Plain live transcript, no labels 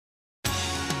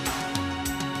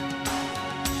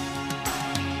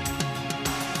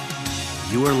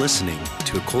You are listening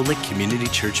to a Cold Lake Community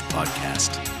Church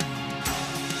podcast.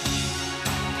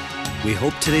 We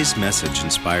hope today's message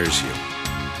inspires you.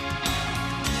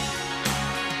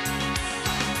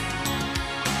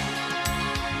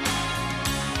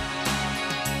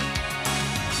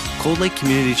 Cold Lake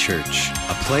Community Church,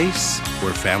 a place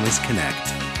where families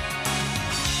connect.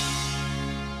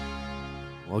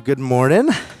 Well, good morning.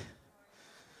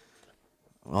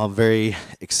 I'm very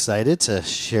excited to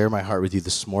share my heart with you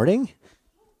this morning.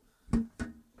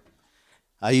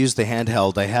 I use the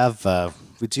handheld.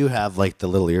 We do have like the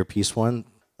little earpiece one,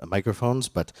 microphones,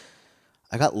 but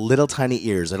I got little tiny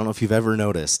ears. I don't know if you've ever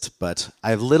noticed, but I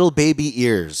have little baby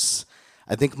ears.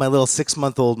 I think my little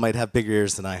 6-month-old might have bigger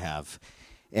ears than I have.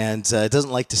 And it doesn't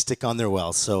like to stick on there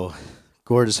well, so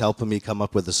Gord is helping me come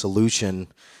up with a solution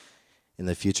in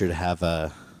the future to have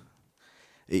a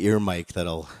ear mic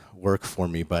that'll work for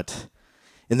me. But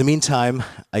in the meantime,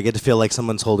 I get to feel like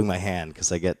someone's holding my hand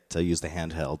because I get to use the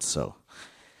handheld, so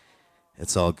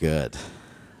it's all good.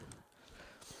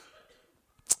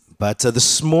 But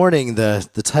this morning,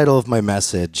 the title of my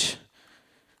message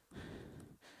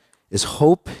is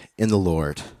Hope in the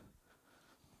Lord.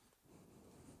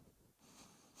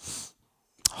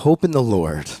 Hope in the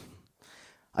Lord.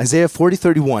 Isaiah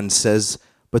 40:31 says,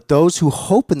 "But those who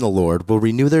hope in the Lord will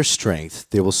renew their strength.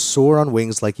 They will soar on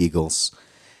wings like eagles.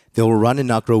 They will run and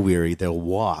not grow weary. They will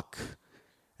walk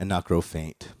and not grow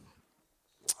faint."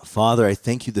 Father, I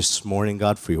thank you this morning,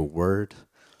 God, for your word.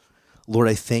 Lord,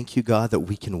 I thank you, God, that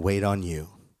we can wait on you.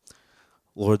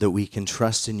 Lord, that we can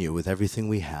trust in you with everything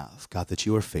we have. God, that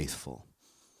you are faithful.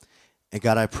 And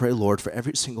God, I pray, Lord, for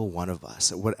every single one of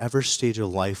us, at whatever stage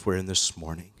of life we're in this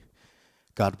morning,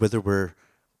 God, whether we're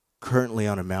currently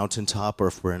on a mountaintop or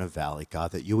if we're in a valley,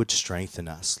 God, that you would strengthen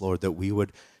us, Lord, that we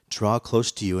would draw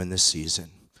close to you in this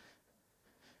season.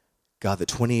 God, that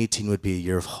 2018 would be a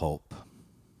year of hope.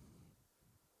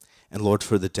 And Lord,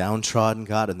 for the downtrodden,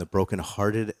 God, and the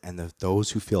brokenhearted, and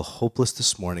those who feel hopeless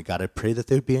this morning, God, I pray that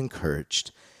they would be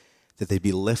encouraged, that they'd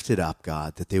be lifted up,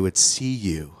 God, that they would see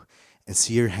you and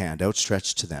see your hand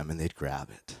outstretched to them and they'd grab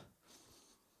it.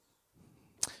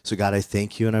 So God, I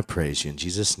thank you and I praise you in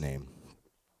Jesus' name.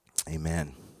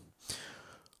 Amen.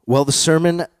 Well, the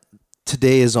sermon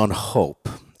today is on hope.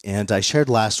 And I shared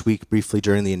last week briefly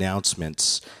during the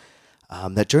announcements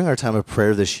that during our time of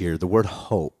prayer this year, the word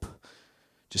hope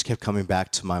just kept coming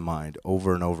back to my mind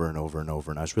over and over and over and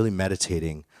over. And I was really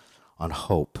meditating on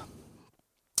hope.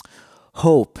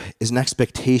 Hope is an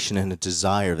expectation and a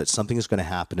desire that something is going to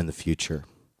happen in the future.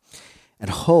 And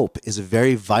hope is a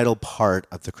very vital part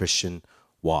of the Christian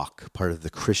walk, part of the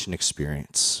Christian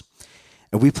experience.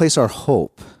 And we place our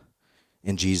hope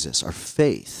in Jesus. Our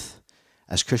faith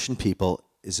as Christian people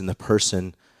is in the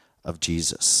person of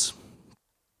Jesus.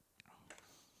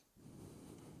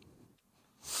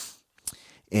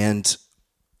 And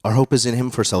our hope is in him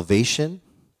for salvation.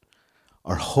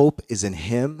 Our hope is in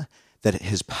him that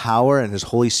his power and his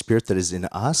Holy Spirit that is in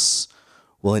us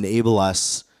will enable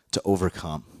us to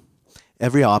overcome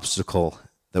every obstacle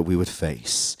that we would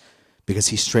face because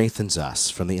he strengthens us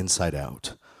from the inside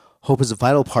out. Hope is a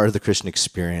vital part of the Christian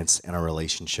experience and our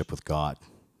relationship with God.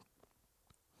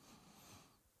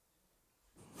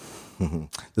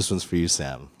 This one's for you,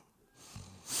 Sam.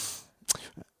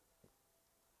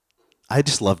 I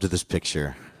just loved this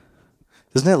picture.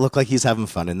 Doesn't it look like he's having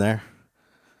fun in there?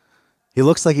 He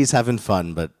looks like he's having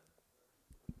fun, but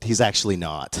he's actually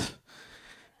not.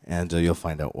 And you'll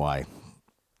find out why.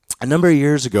 A number of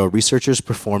years ago, researchers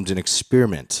performed an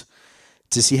experiment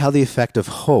to see how the effect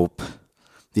hope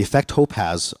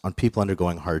has on people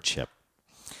undergoing hardship.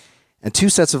 And 2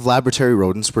 sets of laboratory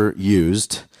rodents were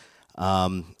used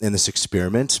in this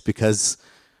experiment because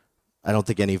I don't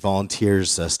think any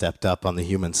volunteers stepped up on the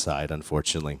human side,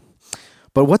 unfortunately.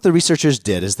 But what the researchers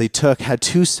did is they had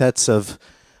 2 sets of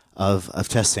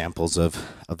test samples of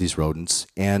these rodents,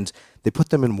 and they put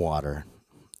them in water,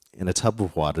 in a tub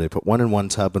of water. They put one in one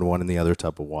tub and one in the other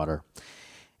tub of water.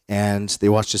 And they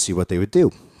watched to see what they would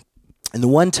do. In the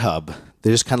one tub,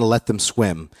 they just kind of let them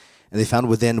swim, and they found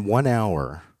within 1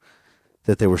 hour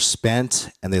that they were spent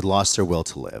and they'd lost their will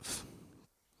to live.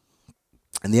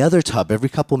 In the other tub, every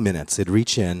couple minutes, they'd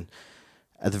reach in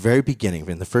at the very beginning,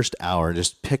 in the first hour, and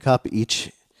just pick up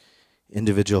each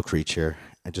individual creature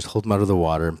and just hold them out of the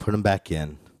water and put them back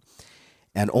in,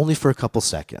 and only for a couple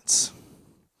seconds.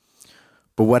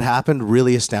 But what happened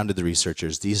really astounded the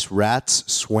researchers. These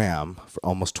rats swam for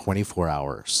almost 24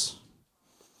 hours.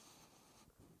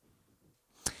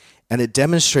 And it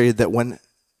demonstrated that when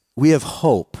we have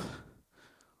hope,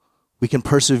 we can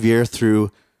persevere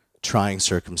through trying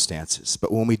circumstances.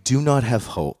 But when we do not have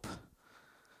hope,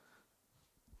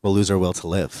 we'll lose our will to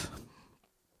live.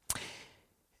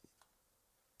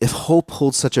 If hope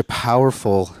holds such a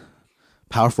powerful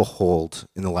hold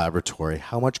in the laboratory,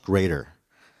 how much greater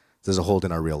does it hold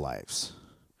in our real lives,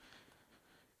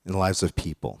 in the lives of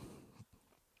people?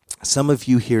 Some of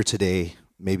you here today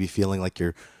may be feeling like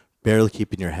you're barely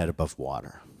keeping your head above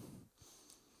water.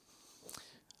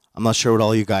 I'm not sure what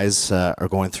all you guys are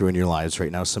going through in your lives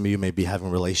right now. Some of you may be having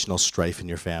relational strife in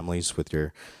your families, with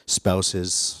your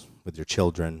spouses, with your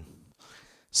children.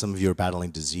 Some of you are battling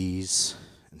disease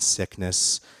and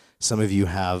sickness. Some of you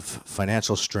have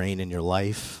financial strain in your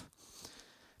life.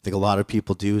 I think a lot of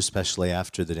people do, especially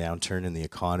after the downturn in the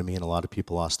economy, and a lot of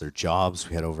people lost their jobs.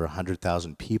 We had over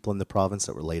 100,000 people in the province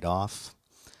that were laid off.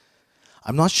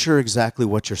 I'm not sure exactly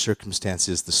what your circumstance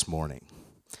is this morning.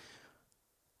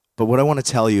 But what I want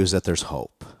to tell you is that there's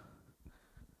hope.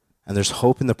 And there's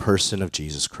hope in the person of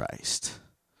Jesus Christ.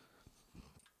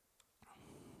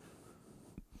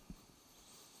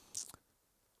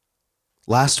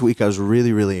 Last week, I was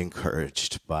really, really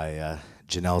encouraged by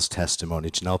Janelle's testimony.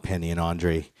 Janelle Penny and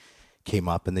Andre came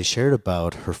up, and they shared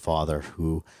about her father,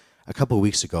 who a couple of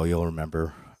weeks ago, you'll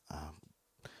remember,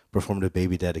 performed a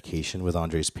baby dedication with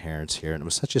Andre's parents here. And it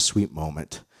was such a sweet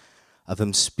moment of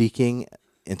them speaking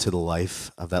into the life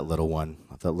of that little one,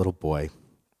 of that little boy.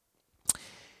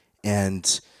 And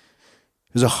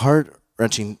it was a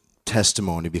heart-wrenching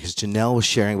testimony because Janelle was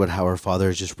sharing about how her father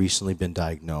has just recently been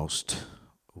diagnosed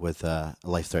with a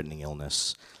life-threatening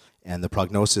illness, and the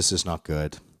prognosis is not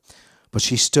good. But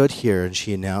she stood here and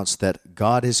she announced that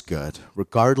God is good,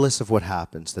 regardless of what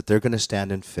happens, that they're going to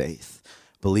stand in faith,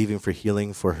 believing for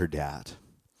healing for her dad.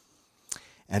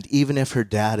 And even if her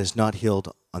dad is not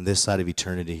healed on this side of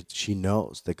eternity, she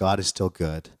knows that God is still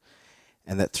good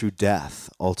and that through death,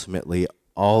 ultimately,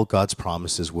 all God's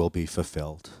promises will be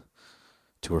fulfilled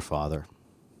to her father.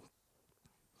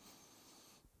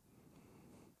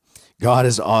 God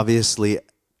is obviously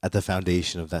at the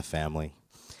foundation of that family,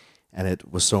 and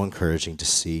it was so encouraging to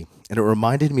see. And it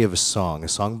reminded me of a song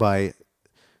that's sung by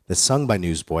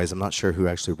Newsboys. I'm not sure who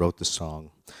actually wrote the song,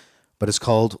 but it's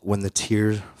called When the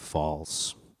Tear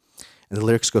Falls. And the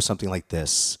lyrics go something like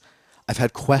this: I've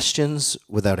had questions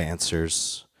without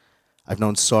answers. I've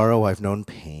known sorrow, I've known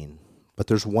pain. But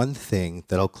there's one thing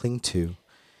that I'll cling to.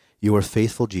 You are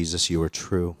faithful, Jesus, you are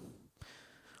true.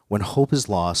 When hope is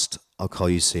lost, I'll call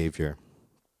you Savior.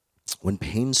 When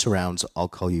pain surrounds, I'll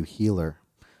call you Healer.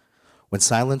 When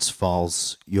silence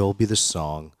falls, you'll be the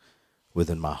song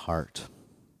within my heart.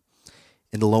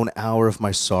 In the lone hour of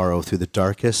my sorrow, through the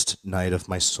darkest night of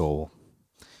my soul,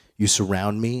 you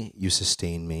surround me, you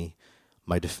sustain me,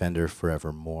 my defender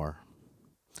forevermore.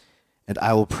 And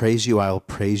I will praise you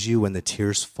when the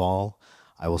tears fall,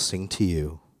 I will sing to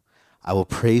you. I will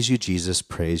praise you, Jesus,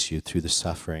 praise you through the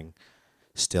suffering,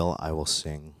 still I will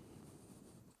sing.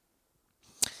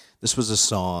 This was a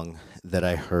song that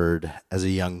I heard as a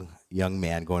young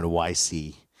man going to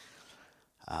YC,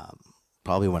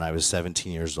 probably when I was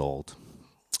 17 years old.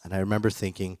 And I remember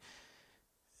thinking,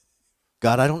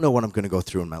 God, I don't know what I'm going to go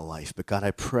through in my life, but God,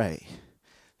 I pray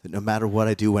that no matter what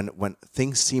I do, when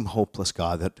things seem hopeless,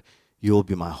 God, that you'll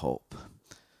be my hope.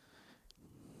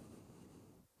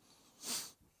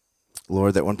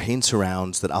 Lord, that when pain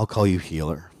surrounds, that I'll call you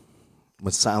Healer.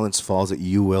 When silence falls, that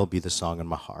you will be the song in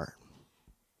my heart.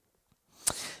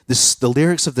 The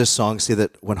lyrics of this song say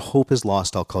that when hope is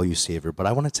lost, I'll call you Savior. But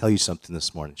I want to tell you something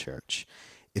this morning, church.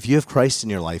 If you have Christ in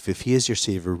your life, if he is your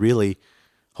Savior, really,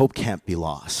 hope can't be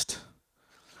lost.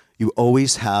 You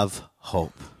always have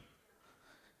hope.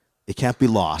 It can't be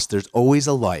lost. There's always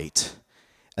a light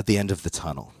at the end of the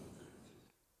tunnel.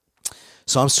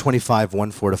 Psalms 25,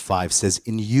 1-4-5 says,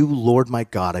 In you, Lord my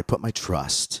God, I put my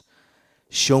trust.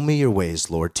 Show me your ways,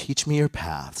 Lord. Teach me your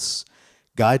paths.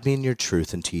 Guide me in your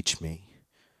truth and teach me.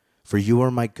 For you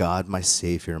are my God, my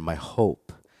Savior. My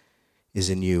hope is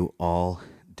in you all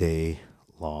day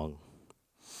long.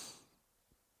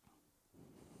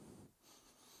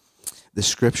 The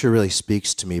scripture really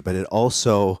speaks to me, but it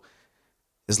also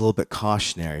is a little bit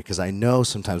cautionary, because I know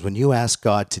sometimes when you ask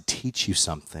God to teach you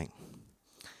something,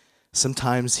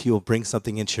 sometimes he will bring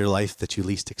something into your life that you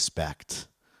least expect.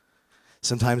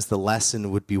 Sometimes the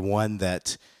lesson would be one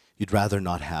that you'd rather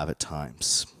not have at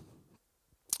times.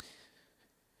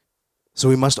 So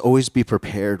we must always be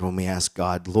prepared when we ask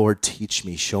God, Lord, teach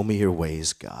me, show me your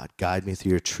ways, God. Guide me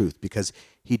through your truth, because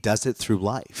he does it through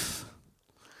life.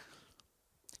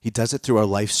 He does it through our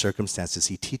life circumstances.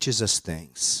 He teaches us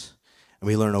things, and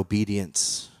we learn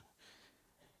obedience,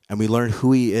 and we learn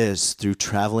who he is through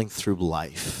traveling through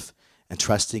life and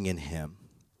trusting in him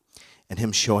and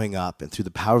him showing up, and through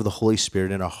the power of the Holy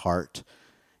Spirit in our heart,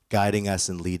 guiding us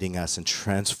and leading us and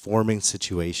transforming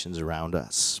situations around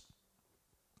us.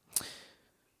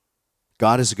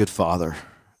 God is a good Father,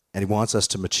 and He wants us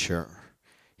to mature.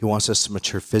 He wants us to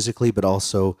mature physically, but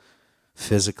also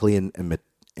physically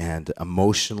and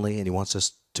emotionally, and He wants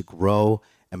us to grow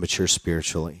and mature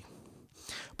spiritually.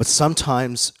 But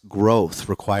sometimes growth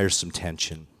requires some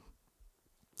tension.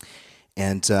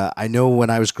 And I know when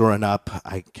I was growing up,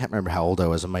 I can't remember how old I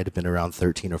was. I might have been around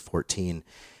 13 or 14,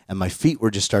 and my feet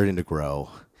were just starting to grow.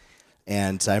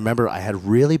 And I remember I had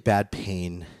really bad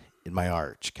pain in my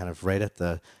arch, kind of right at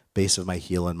the base of my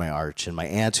heel and my arch. And my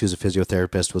aunt, who's a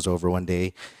physiotherapist, was over one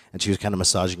day, and she was kind of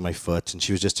massaging my foot, and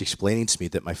she was just explaining to me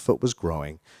that my foot was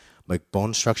growing, my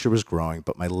bone structure was growing,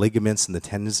 but my ligaments and the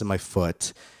tendons in my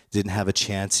foot didn't have a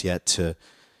chance yet to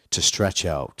stretch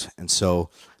out. And so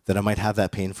that I might have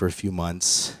that pain for a few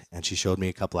months, and she showed me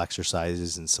a couple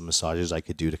exercises and some massages I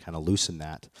could do to kind of loosen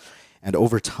that. And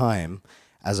over time,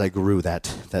 as I grew,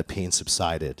 that pain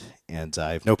subsided, and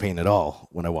I have no pain at all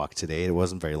when I walk today. It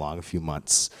wasn't very long, a few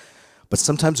months. But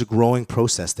sometimes a growing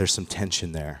process, there's some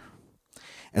tension there.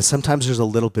 And sometimes there's a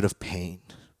little bit of pain.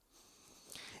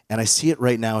 And I see it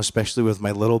right now, especially with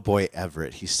my little boy,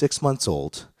 Everett. He's 6 months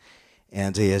old,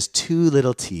 and he has 2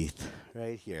 little teeth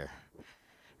right here,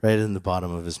 right in the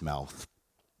bottom of his mouth.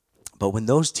 But when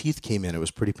those teeth came in, it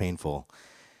was pretty painful.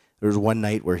 There was one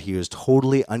night where he was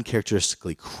totally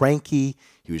uncharacteristically cranky.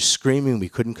 He was screaming. We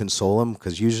couldn't console him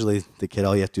because usually the kid,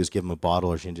 all you have to do is give him a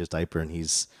bottle or change his diaper, and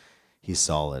he's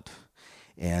solid.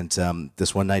 And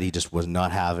this one night he just was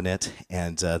not having it.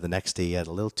 And the next day he had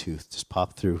a little tooth just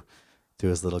popped through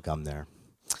his little gum there.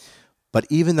 But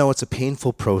even though it's a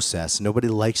painful process, nobody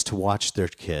likes to watch their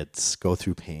kids go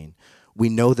through pain. We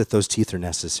know that those teeth are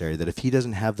necessary, that if he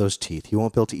doesn't have those teeth, he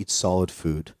won't be able to eat solid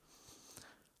food.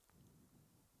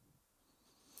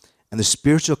 And the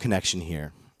spiritual connection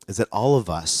here is that all of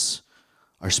us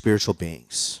are spiritual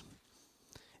beings.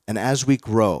 And as we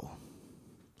grow,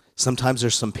 sometimes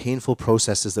there's some painful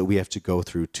processes that we have to go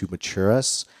through to mature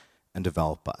us and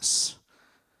develop us.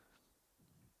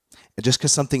 And just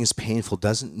because something is painful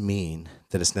doesn't mean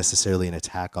that it's necessarily an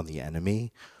attack on the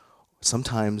enemy.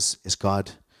 Sometimes it's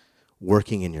God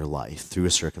working in your life through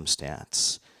a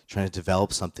circumstance, trying to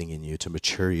develop something in you to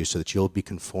mature you so that you'll be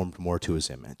conformed more to His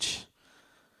image.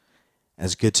 And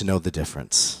it's good to know the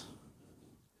difference.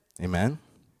 Amen?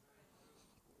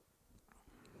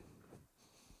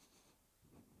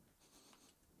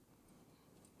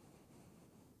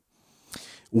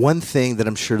 One thing that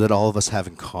I'm sure that all of us have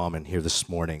in common here this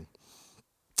morning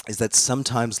is that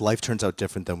sometimes life turns out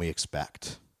different than we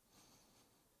expect.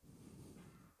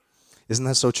 Isn't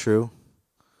that so true?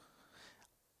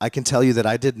 I can tell you that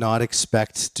I did not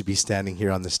expect to be standing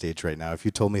here on the stage right now. If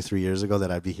you told me 3 years ago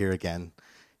that I'd be here again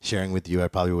sharing with you, I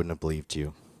probably wouldn't have believed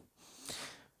you.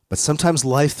 But sometimes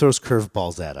life throws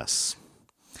curveballs at us,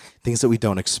 things that we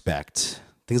don't expect,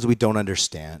 things that we don't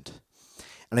understand.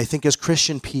 And I think as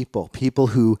Christian people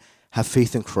who have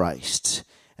faith in Christ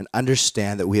and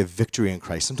understand that we have victory in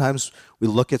Christ, sometimes we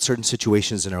look at certain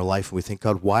situations in our life and we think,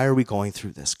 God, why are we going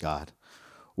through this, God?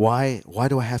 Why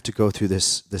do I have to go through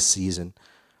this season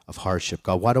of hardship?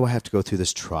 God, why do I have to go through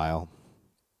this trial?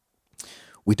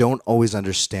 We don't always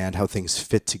understand how things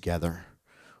fit together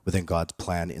within God's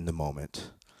plan in the moment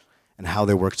and how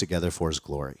they work together for His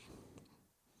glory.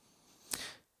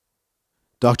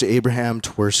 Dr. Abraham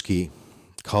Twersky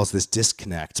calls this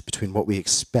disconnect between what we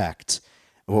expect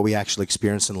and what we actually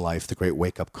experience in life the great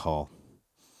wake-up call.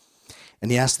 And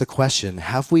he asks the question,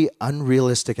 have we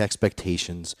unrealistic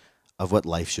expectations of what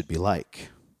life should be like?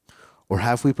 Or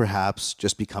have we perhaps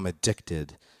just become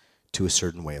addicted to a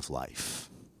certain way of life?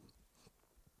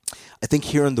 I think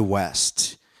here in the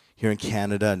West, here in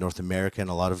Canada, North America, and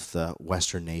a lot of the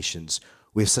Western nations,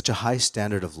 we have such a high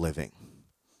standard of living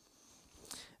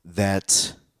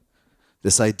that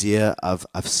this idea of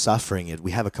suffering,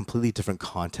 we have a completely different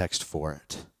context for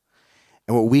it.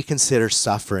 And what we consider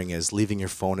suffering is leaving your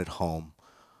phone at home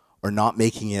or not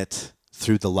making it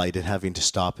through the light and having to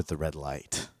stop at the red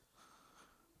light.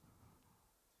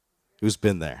 Who's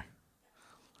been there?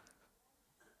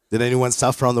 Did anyone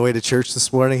suffer on the way to church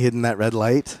this morning hitting that red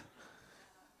light?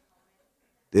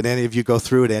 Did any of you go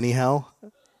through it anyhow?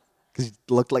 Because it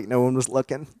looked like no one was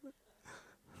looking?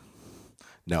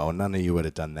 No, none of you would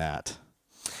have done that.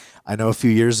 I know a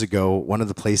few years ago, one of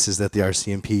the places that the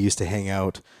RCMP used to hang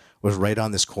out was right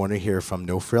on this corner here from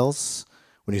No Frills.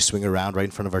 When you swing around right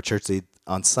in front of our church,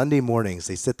 on Sunday mornings,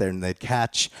 they sit there and they'd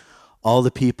catch all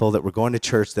the people that were going to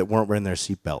church that weren't wearing their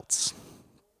seatbelts.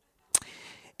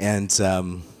 And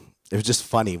it was just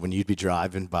funny when you'd be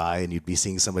driving by and you'd be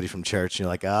seeing somebody from church and you're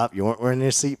like, you weren't wearing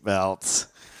your seatbelts.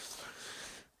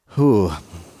 Whew,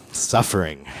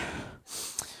 suffering.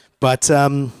 But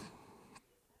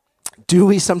do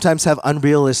we sometimes have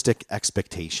unrealistic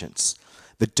expectations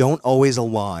that don't always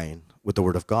align with the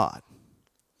Word of God?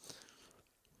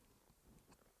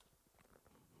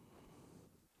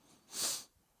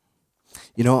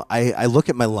 You know, I look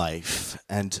at my life,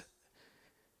 and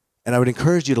I would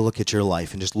encourage you to look at your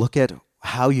life and just look at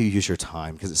how you use your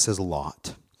time, because it says a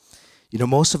lot. You know,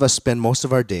 most of us spend most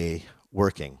of our day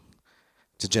working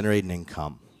to generate an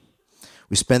income.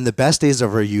 We spend the best days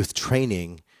of our youth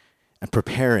training and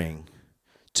preparing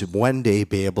to one day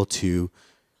be able to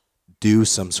do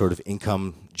some sort of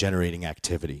income generating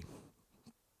activity.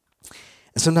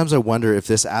 And sometimes I wonder if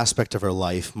this aspect of our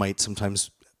life might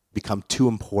sometimes become too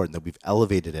important, that we've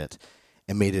elevated it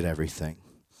and made it everything,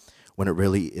 when it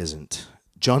really isn't.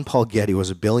 John Paul Getty was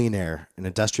a billionaire, an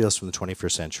industrialist from the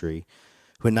 21st century,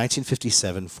 who in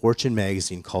 1957, Fortune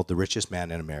magazine called the richest man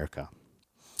in America.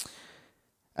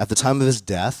 At the time of his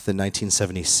death in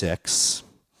 1976,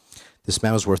 this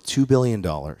man was worth $2 billion.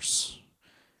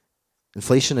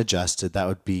 Inflation adjusted, that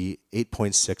would be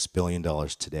 $8.6 billion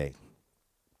today.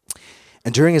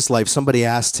 And during his life, somebody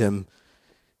asked him,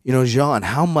 you know, Jean,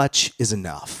 how much is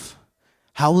enough?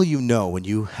 How will you know when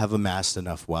you have amassed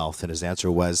enough wealth? And his answer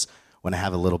was, when I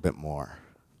have a little bit more.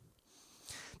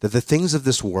 That the things of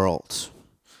this world,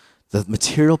 the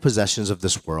material possessions of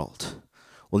this world,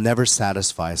 will never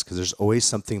satisfy us, because there's always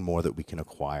something more that we can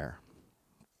acquire.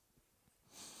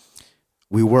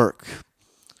 We work,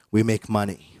 we make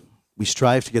money, we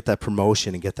strive to get that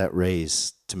promotion and get that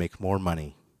raise to make more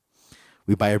money.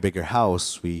 We buy a bigger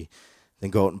house, we then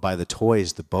go out and buy the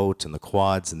toys, the boat, and the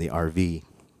quads, and the RV.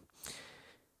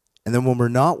 And then when we're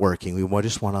not working, we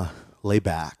just want to lay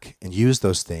back and use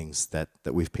those things that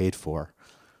we've paid for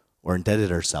or indebted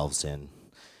ourselves in.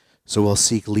 So we'll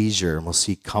seek leisure, and we'll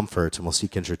seek comfort, and we'll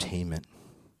seek entertainment.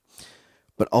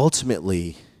 But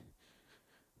ultimately,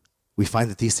 we find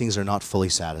that these things are not fully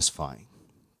satisfying.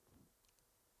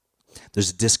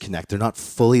 There's a disconnect. They're not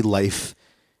fully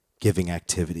life-giving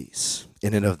activities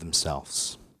in and of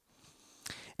themselves.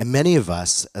 And many of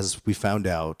us, as we found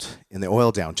out in the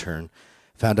oil downturn,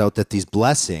 found out that these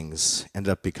blessings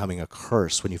ended up becoming a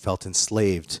curse when you felt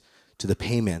enslaved to the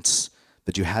payments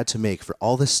that you had to make for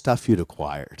all this stuff you'd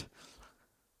acquired.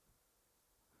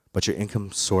 But your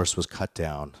income source was cut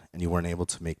down, and you weren't able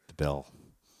to make the bill.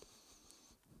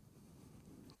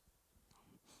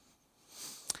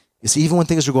 You see, even when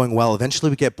things are going well, eventually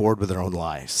we get bored with our own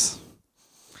lives.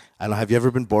 I don't know, have you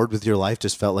ever been bored with your life,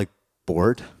 just felt like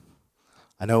bored?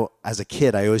 I know as a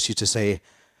kid, I always used to say,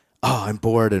 oh, I'm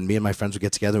bored, and me and my friends would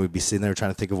get together, and we'd be sitting there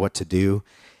trying to think of what to do,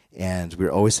 and we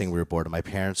were always saying we were bored, and my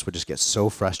parents would just get so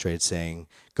frustrated saying,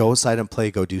 go outside and play,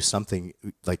 go do something,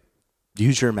 like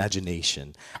use your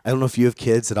imagination. I don't know if you have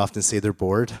kids that often say they're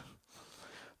bored,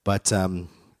 but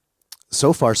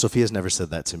so far, Sophia's never said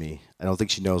that to me. I don't think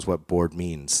she knows what bored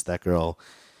means. That girl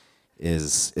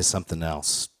is something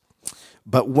else.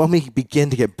 But when we begin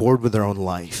to get bored with our own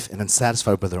life and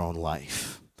unsatisfied with our own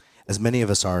life, as many of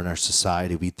us are in our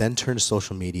society, we then turn to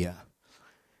social media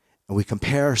and we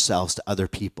compare ourselves to other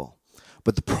people.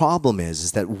 But the problem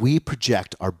is that we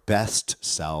project our best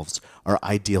selves, our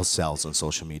ideal selves on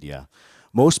social media.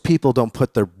 Most people don't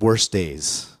put their worst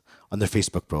days on their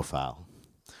Facebook profile.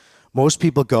 Most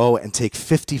people go and take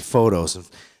 50 photos and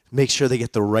make sure they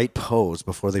get the right pose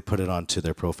before they put it onto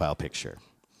their profile picture.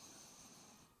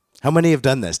 How many have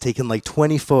done this? Taken like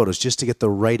 20 photos just to get the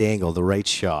right angle, the right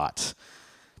shot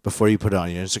before you put it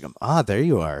on your Instagram. Ah, there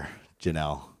you are,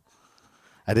 Janelle.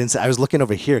 I was looking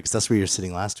over here because that's where you were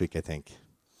sitting last week, I think.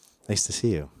 Nice to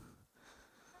see you.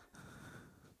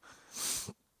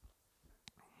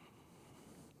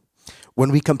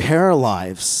 When we compare our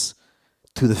lives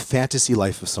to the fantasy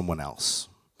life of someone else,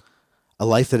 a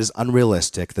life that is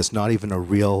unrealistic, that's not even a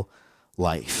real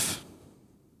life,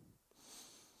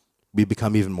 we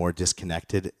become even more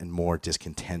disconnected and more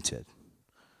discontented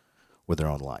with our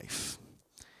own life.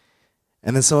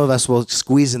 And then some of us will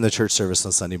squeeze in the church service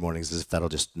on Sunday mornings as if that'll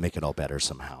just make it all better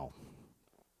somehow.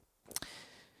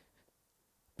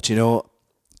 But you know,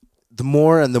 the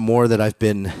more and the more that I've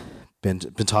been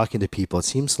talking to people, it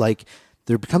seems like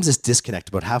there becomes this disconnect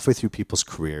about halfway through people's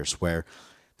careers where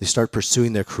they start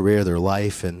pursuing their career, their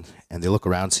life, and they look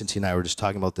around. Cynthia and I were just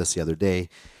talking about this the other day,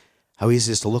 how easy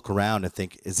it is to look around and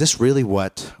think, is this really where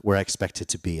I expect it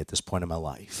to be at this point in my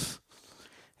life?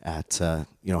 At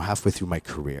halfway through my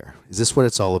career. Is this what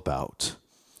it's all about?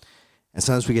 And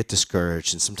sometimes we get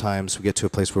discouraged, and sometimes we get to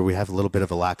a place where we have a little bit of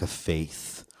a lack of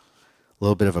faith, a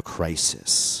little bit of a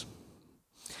crisis.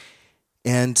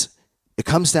 And it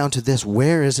comes down to this: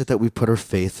 where is it that we put our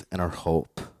faith and our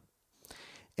hope?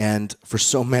 And for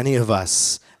so many of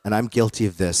us, and I'm guilty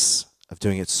of this, of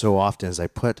doing it so often, is I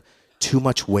put too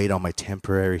much weight on my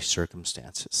temporary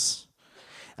circumstances.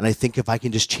 And I think if I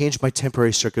can just change my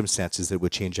temporary circumstances, it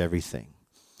would change everything.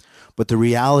 But the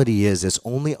reality is, it's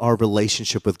only our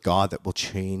relationship with God that will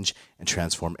change and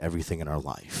transform everything in our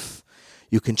life.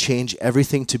 You can change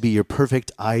everything to be your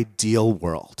perfect ideal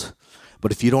world.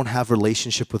 But if you don't have a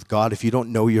relationship with God, if you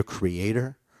don't know your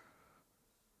Creator,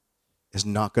 it's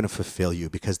not going to fulfill you,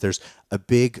 because there's a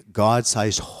big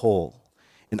God-sized hole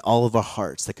in all of our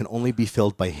hearts that can only be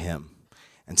filled by Him.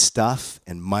 And stuff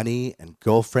and money and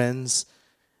girlfriends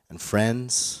and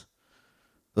friends,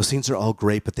 those things are all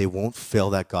great, but they won't fill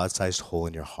that God-sized hole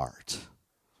in your heart.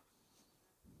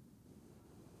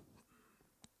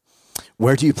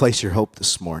 Where do you place your hope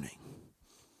this morning?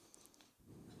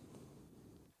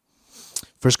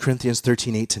 1 Corinthians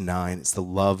 13, 8-9, it's the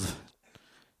love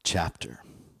chapter.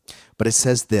 But it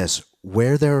says this: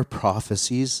 where there are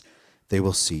prophecies, they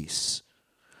will cease.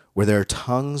 Where there are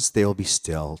tongues, they will be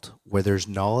stilled. Where there's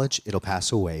knowledge, it'll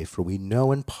pass away. For we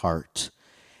know in part,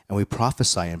 and we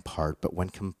prophesy in part, but when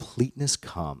completeness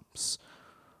comes,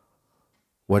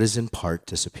 what is in part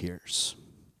disappears.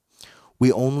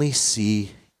 We only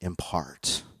see in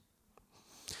part.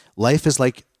 Life is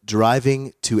like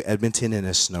driving to Edmonton in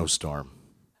a snowstorm.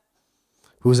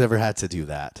 Who's ever had to do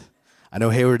that? I know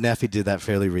Hayward Neffy did that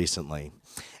fairly recently.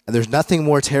 And there's nothing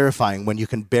more terrifying when you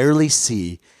can barely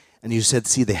see, and you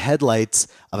see the headlights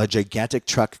of a gigantic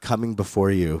truck coming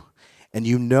before you, and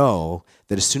you know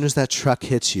that as soon as that truck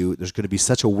hits you, there's going to be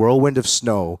such a whirlwind of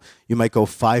snow, you might go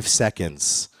 5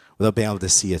 seconds without being able to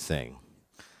see a thing.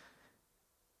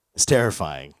 It's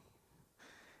terrifying.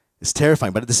 It's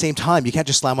terrifying, but at the same time, you can't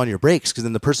just slam on your brakes, because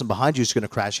then the person behind you is going to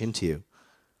crash into you.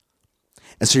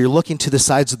 And so you're looking to the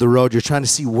sides of the road. You're trying to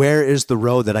see, where is the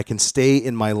road that I can stay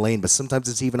in my lane? But sometimes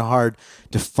it's even hard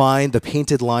to find the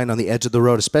painted line on the edge of the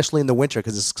road, especially in the winter,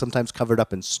 because it's sometimes covered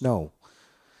up in snow,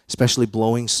 especially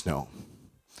blowing snow.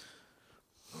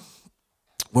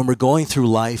 When we're going through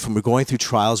life, when we're going through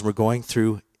trials, we're going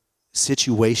through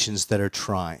situations that are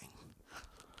trying,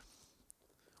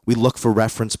 we look for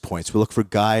reference points. We look for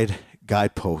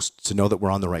guideposts to know that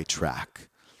we're on the right track.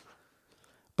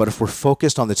 But if we're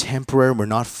focused on the temporary, we're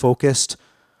not focused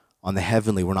on the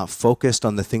heavenly, we're not focused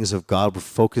on the things of God, we're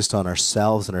focused on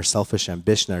ourselves and our selfish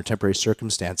ambition and our temporary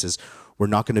circumstances, we're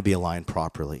not going to be aligned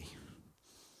properly.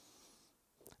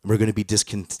 And we're going to be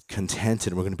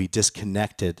discontented, we're going to be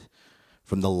disconnected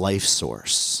from the life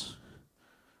source,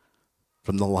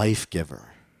 from the life giver,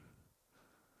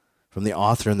 from the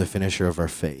author and the finisher of our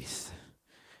faith,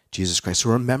 Jesus Christ. So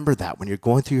remember that when you're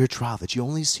going through your trial, that you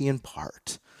only see in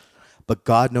part. But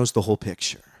God knows the whole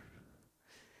picture.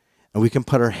 And we can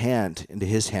put our hand into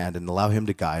His hand and allow Him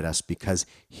to guide us, because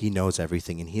He knows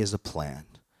everything and He has a plan.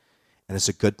 And it's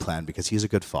a good plan, because He's a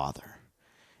good Father.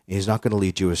 And He's not going to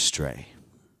lead you astray.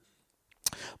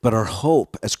 But our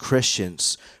hope as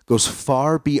Christians goes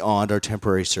far beyond our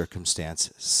temporary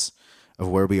circumstances of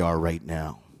where we are right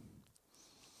now.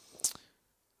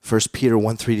 1 Peter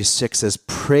 1:3-6 says,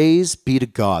 "Praise be to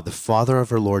God, the Father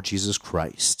of our Lord Jesus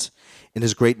Christ. In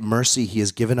His great mercy, He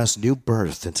has given us new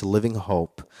birth into living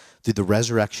hope through the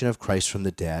resurrection of Christ from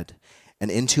the dead, and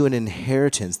into an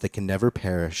inheritance that can never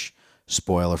perish,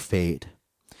 spoil, or fade.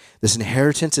 This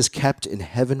inheritance is kept in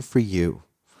heaven for you,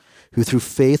 who through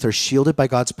faith are shielded by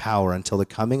God's power until the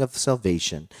coming of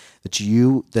salvation,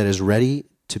 that is ready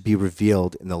to be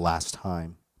revealed in the last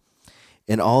time.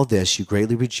 In all this you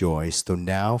greatly rejoice, though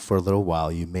now for a little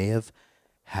while you may have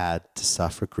had to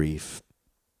suffer grief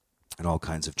and all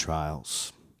kinds of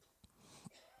trials."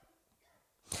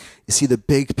 You see, the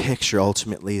big picture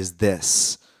ultimately is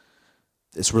this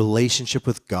relationship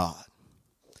with God.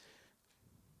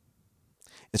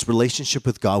 It's relationship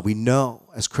with God. We know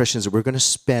as Christians that we're going to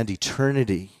spend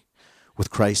eternity with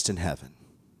Christ in heaven.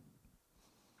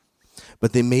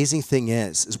 But the amazing thing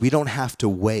is we don't have to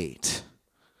wait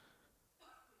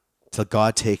till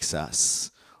God takes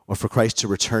us or for Christ to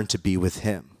return to be with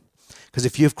Him. Because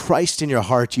if you have Christ in your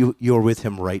heart, you are with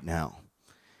Him right now.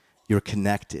 You're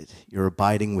connected. You're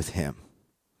abiding with Him.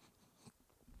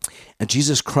 And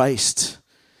Jesus Christ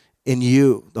in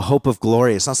you, the hope of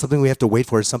glory, it's not something we have to wait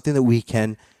for. It's something that we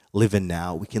can live in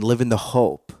now. We can live in the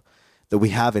hope that we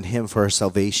have in Him for our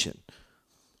salvation.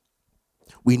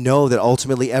 We know that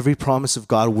ultimately every promise of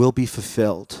God will be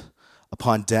fulfilled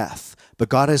upon death. But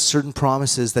God has certain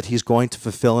promises that He's going to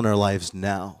fulfill in our lives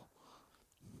now.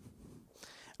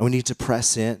 And we need to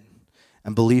press in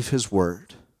and believe His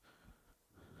word.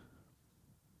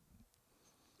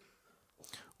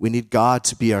 We need God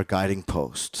to be our guiding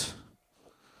post,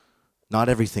 not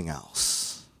everything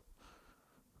else.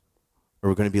 or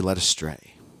we're going to be led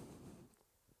astray.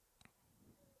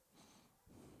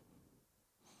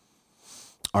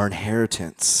 Our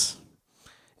inheritance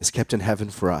is kept in heaven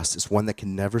for us. It's one that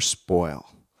can never spoil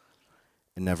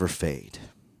and never fade.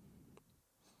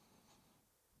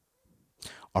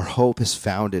 Our hope is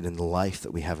founded in the life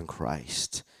that we have in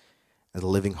Christ and the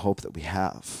living hope that we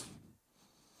have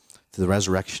through the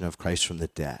resurrection of Christ from the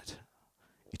dead,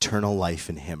 eternal life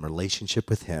in him, relationship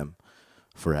with him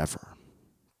forever.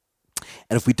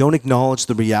 And if we don't acknowledge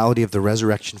the reality of the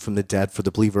resurrection from the dead for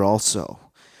the believer also,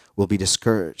 we'll be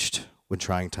discouraged when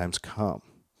trying times come.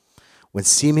 When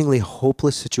seemingly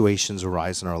hopeless situations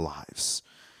arise in our lives,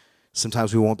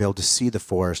 sometimes we won't be able to see the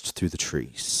forest through the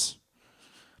trees,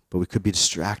 but we could be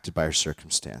distracted by our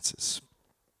circumstances.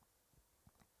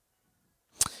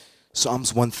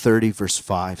 Psalms 130 verse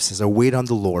 5 says, I wait on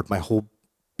the Lord, my whole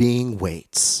being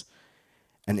waits,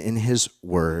 and in his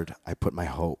word I put my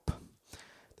hope.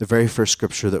 The very first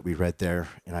scripture that we read there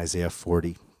in Isaiah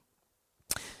 40.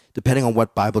 Depending on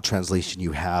what Bible translation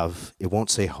you have, it won't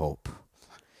say hope.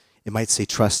 It might say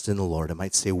trust in the Lord. It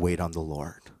might say wait on the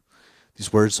Lord.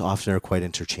 These words often are quite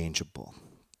interchangeable.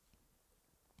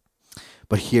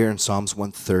 But here in Psalms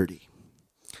 130,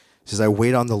 it says, I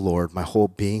wait on the Lord, my whole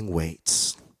being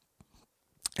waits,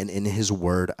 and in his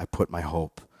word I put my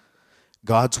hope.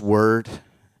 God's word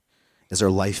is our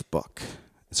life book.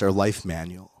 It's our life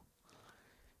manual.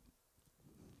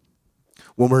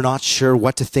 When we're not sure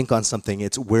what to think on something,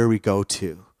 it's where we go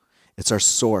to. It's our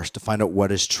source to find out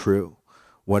what is true,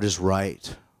 what is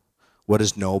right, what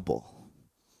is noble.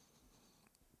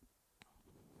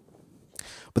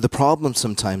 But the problem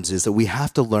sometimes is that we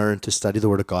have to learn to study the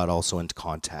Word of God also in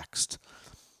context.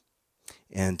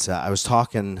 And I was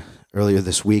talking earlier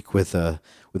this week with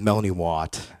Melanie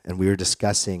Watt, and we were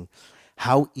discussing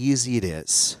how easy it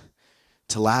is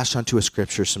to lash onto a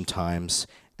scripture sometimes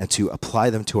and to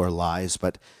apply them to our lives,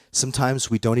 but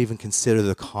sometimes we don't even consider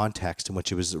the context in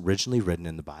which it was originally written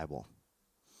in the Bible.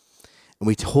 And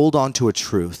we hold on to a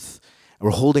truth, and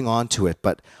we're holding on to it,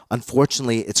 but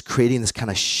unfortunately it's creating this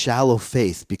kind of shallow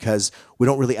faith because we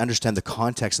don't really understand the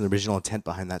context and the original intent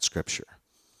behind that scripture.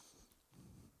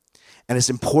 And it's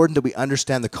important that we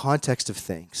understand the context of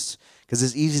things, because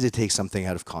it's easy to take something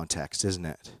out of context, isn't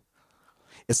it?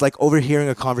 It's like overhearing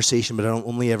a conversation, but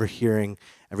only ever hearing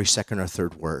every second or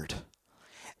third word,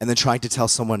 and then trying to tell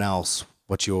someone else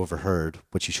what you overheard,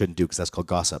 which you shouldn't do because that's called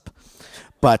gossip.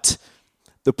 But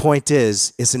the point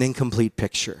is, it's an incomplete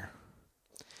picture.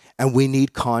 And we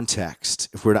need context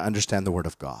if we're to understand the Word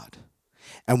of God.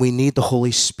 And we need the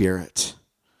Holy Spirit.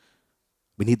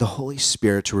 We need the Holy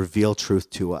Spirit to reveal truth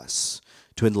to us,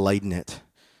 to enlighten it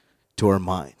to our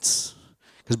minds.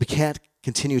 Because we can't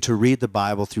continue to read the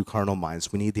Bible through carnal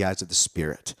minds. We need the eyes of the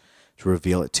Spirit to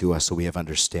reveal it to us so we have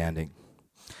understanding,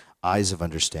 eyes of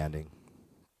understanding.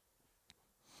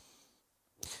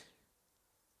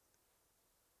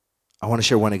 I want to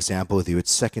share one example with you.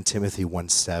 It's 2 Timothy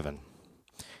 1:7.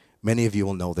 Many of you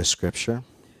will know this scripture.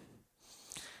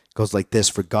 It goes like this,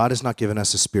 for God has not given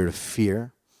us a spirit of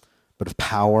fear, but of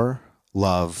power,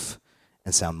 love,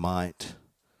 and sound mind.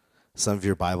 Some of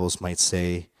your Bibles might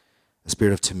say a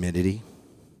spirit of timidity,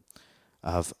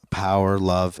 of power,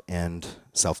 love, and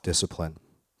self-discipline.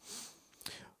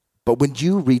 But when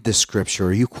you read the scripture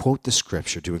or you quote the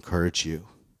scripture to encourage you,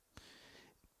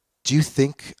 do you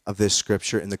think of this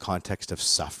scripture in the context of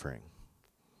suffering?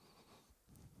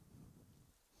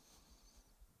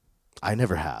 I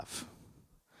never have.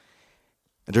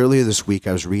 And earlier this week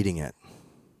I was reading it,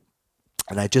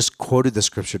 and I just quoted the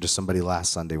scripture to somebody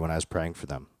last Sunday when I was praying for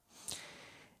them.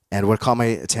 And what caught my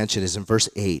attention is in verse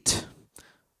 8,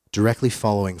 directly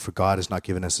following, for God has not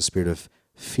given us a spirit of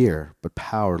fear, but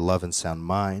power, love, and sound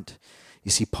mind.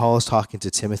 You see, Paul is talking to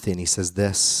Timothy, and he says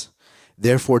this,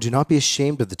 therefore, do not be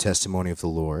ashamed of the testimony of the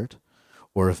Lord,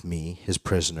 or of me, his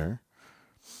prisoner.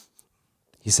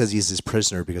 He says he's his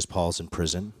prisoner because Paul's in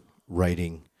prison,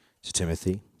 writing to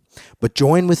Timothy. But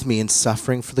join with me in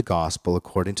suffering for the gospel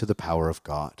according to the power of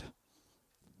God,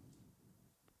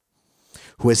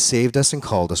 who has saved us and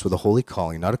called us with a holy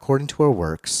calling, not according to our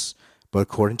works, but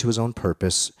according to his own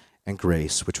purpose and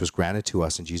grace, which was granted to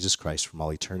us in Jesus Christ from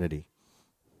all eternity.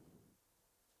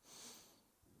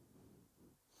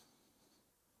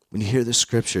 When you hear this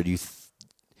scripture,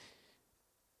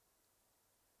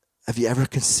 have you ever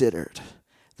considered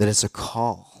that it's a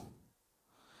call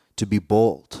to be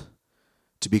bold,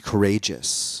 to be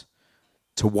courageous,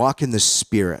 to walk in the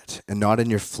Spirit and not in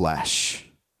your flesh,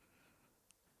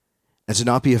 and to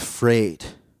not be afraid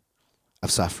of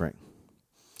suffering?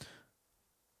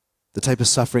 The type of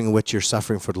suffering in which you're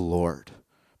suffering for the Lord,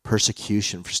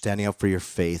 persecution, for standing up for your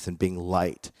faith and being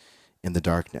light in the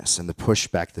darkness and the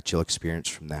pushback that you'll experience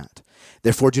from that.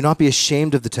 Therefore, do not be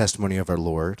ashamed of the testimony of our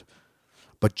Lord,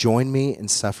 but join me in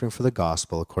suffering for the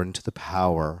gospel according to the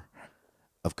power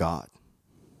of God.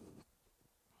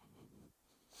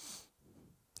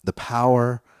 The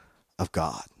power of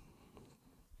God.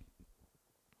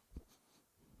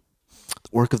 The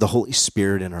work of the Holy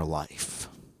Spirit in our life.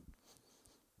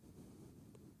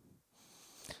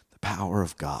 The power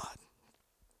of God.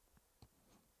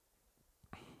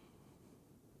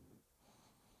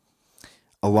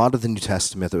 A lot of the New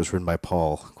Testament that was written by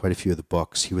Paul, quite a few of the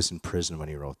books, he was in prison when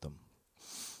he wrote them.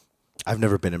 I've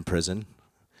never been in prison.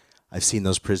 I've seen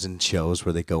those prison shows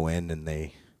where they go in and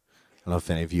I don't know if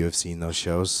any of you have seen those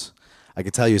shows. I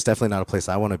can tell you it's definitely not a place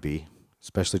I want to be,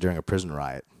 especially during a prison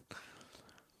riot.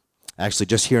 Actually,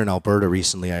 just here in Alberta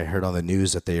recently, I heard on the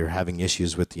news that they are having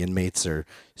issues with the inmates are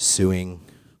suing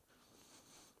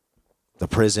the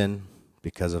prison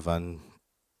because of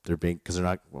they're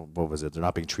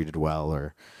not being treated well,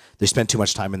 or they spend too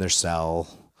much time in their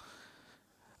cell.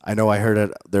 I know I heard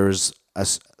it. There was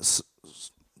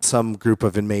some group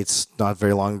of inmates not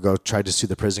very long ago tried to sue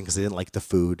the prison because they didn't like the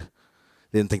food.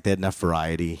 They didn't think they had enough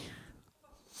variety.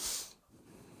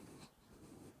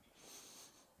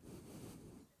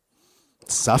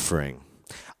 Suffering.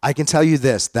 I can tell you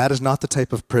this, that is not the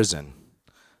type of prison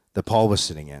that Paul was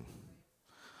sitting in.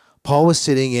 Paul was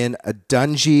sitting in a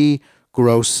dungy,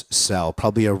 gross cell,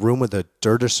 probably a room with a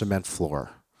dirt or cement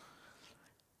floor.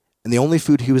 And the only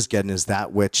food he was getting is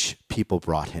that which people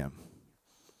brought him.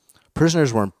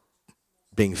 Prisoners weren't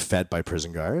being fed by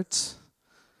prison guards.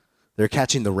 They're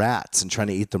catching the rats and trying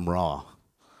to eat them raw,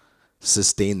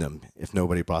 sustain them if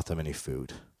nobody brought them any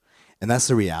food. And that's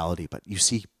the reality. But you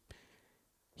see,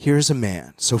 here's a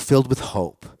man so filled with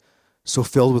hope, so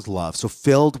filled with love, so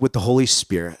filled with the Holy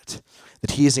Spirit,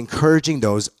 that he is encouraging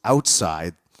those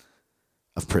outside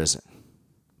of prison.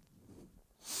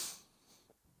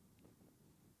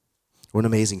 What an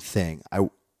amazing thing.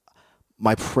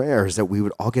 My prayer is that we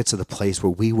would all get to the place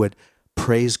where we would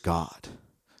praise God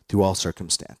through all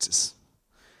circumstances.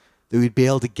 That we'd be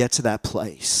able to get to that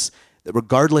place, that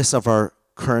regardless of our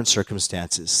current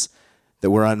circumstances, that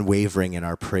we're unwavering in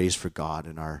our praise for God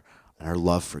and our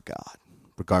love for God,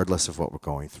 regardless of what we're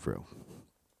going through.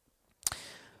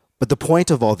 But the point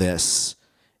of all this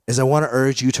is I want to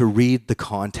urge you to read the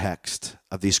context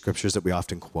of these scriptures that we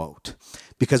often quote.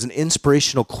 Because an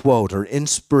inspirational quote or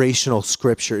inspirational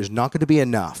scripture is not going to be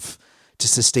enough to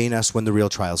sustain us when the real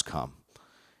trials come.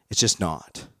 It's just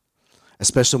not.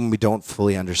 Especially when we don't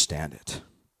fully understand it.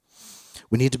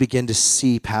 We need to begin to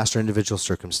see past our individual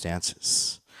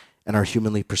circumstances and our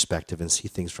humanly perspective and see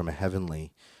things from a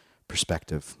heavenly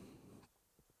perspective.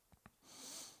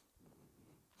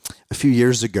 A few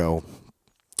years ago,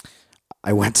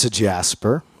 I went to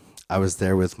Jasper. I was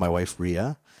there with my wife,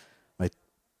 Rhea.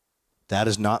 That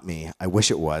is not me. I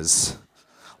wish it was.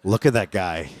 Look at that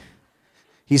guy.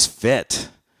 He's fit.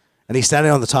 And he's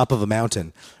standing on the top of a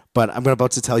mountain. But I'm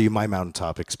about to tell you my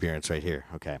mountaintop experience right here.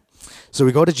 Okay. So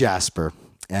we go to Jasper,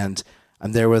 and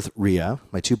I'm there with Rhea,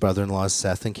 my two brother-in-laws,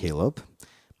 Seth and Caleb.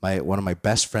 One of my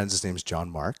best friends, his name's John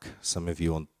Mark. Some of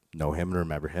you will know him and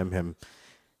remember him.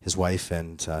 His wife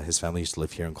and his family used to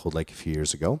live here in Cold Lake a few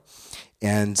years ago.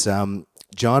 And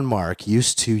John Mark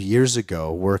used to, years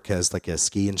ago, work as like a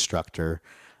ski instructor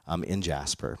in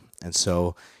Jasper. And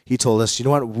so he told us, you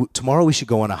know what, tomorrow we should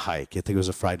go on a hike. I think it was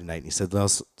a Friday night. And he said, no,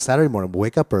 Saturday morning, we'll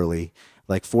wake up early,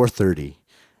 like 4:30. And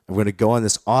we're going to go on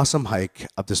this awesome hike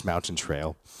up this mountain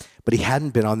trail. But he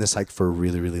hadn't been on this hike for a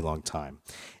really, really long time.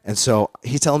 And so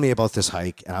he's telling me about this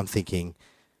hike, and I'm thinking,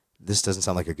 this doesn't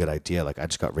sound like a good idea. Like, I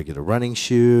just got regular running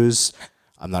shoes.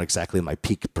 I'm not exactly in my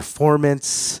peak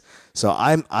performance. So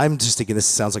I'm just thinking this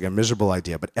sounds like a miserable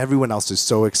idea, but everyone else is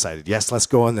so excited. Yes, let's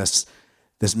go on this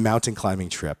mountain climbing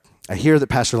trip. I hear that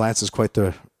Pastor Lance is quite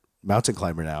the mountain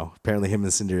climber now. Apparently him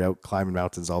and Cindy are out climbing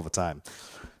mountains all the time.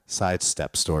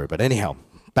 Sidestep story. But anyhow,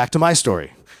 back to my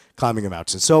story, climbing a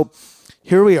mountain. So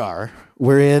here we are.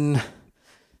 We're in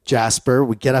Jasper.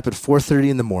 We get up at 4:30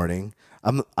 in the morning.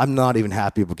 I'm not even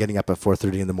happy about getting up at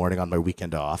 4:30 in the morning on my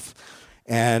weekend off.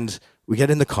 And we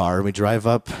get in the car and we drive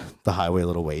up the highway a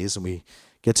little ways, and we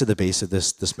get to the base of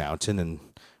this mountain, and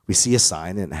we see a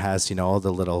sign, and it has, all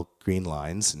the little green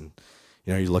lines, and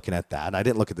you're looking at that. And I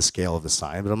didn't look at the scale of the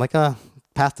sign, but I'm like,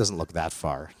 path doesn't look that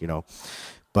far,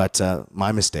 But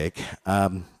my mistake.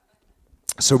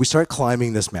 So we start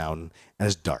climbing this mountain, and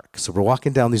it's dark. So we're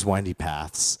walking down these windy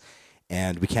paths,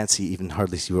 and we can't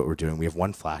hardly see what we're doing. We have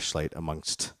one flashlight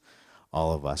amongst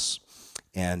all of us,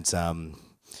 and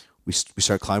we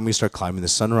start climbing. The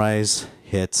sunrise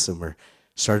hits, and we're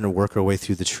starting to work our way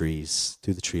through the trees,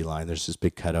 through the tree line. There's this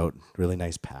big cutout, really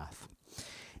nice path.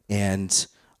 And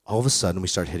all of a sudden, we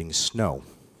start hitting snow.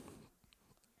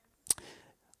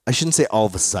 I shouldn't say all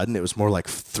of a sudden. It was more like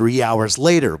 3 hours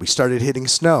later, we started hitting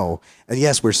snow. And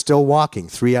yes, we're still walking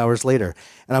 3 hours later.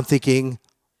 And I'm thinking,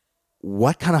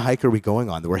 what kind of hike are we going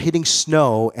on? We're hitting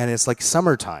snow, and it's like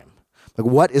summertime. Like,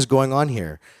 what is going on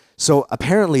here? So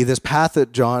apparently, this path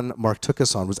that John Mark took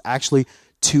us on was actually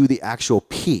to the actual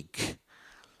peak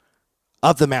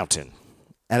of the mountain.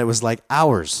 And it was like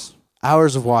hours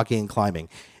of walking and climbing.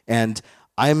 And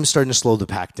I'm starting to slow the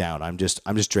pack down. I'm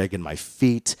just dragging my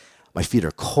feet. My feet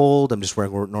are cold. I'm just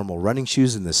wearing normal running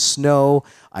shoes in the snow.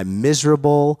 I'm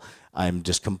miserable. I'm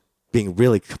just being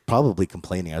really probably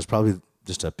complaining. I was probably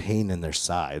just a pain in their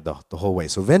side the whole way.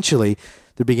 So eventually,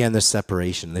 there began this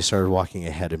separation. They started walking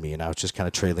ahead of me, and I was just kind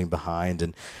of trailing behind.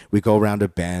 And we go around a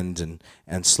bend,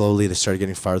 and slowly they started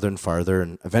getting farther and farther.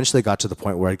 And eventually, it got to the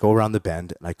point where I'd go around the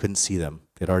bend, and I couldn't see them.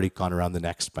 They'd already gone around the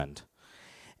next bend.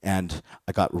 And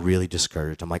I got really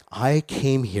discouraged. I'm like, I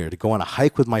came here to go on a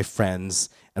hike with my friends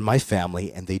and my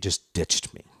family, and they just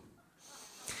ditched me.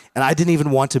 And I didn't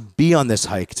even want to be on this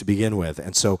hike to begin with.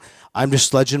 And so I'm just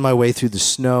sledging my way through the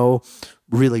snow,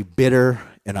 really bitter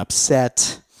and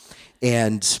upset.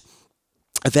 And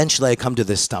eventually I come to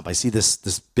this stump. I see this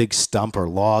big stump or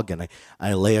log, and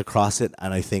I lay across it,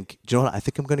 and I think, do you know what? I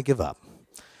think I'm going to give up.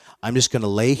 I'm just going to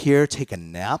lay here, take a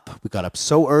nap. We got up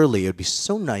so early. It would be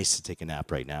so nice to take a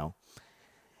nap right now.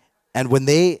 And when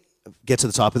they get to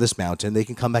the top of this mountain, they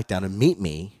can come back down and meet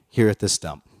me here at this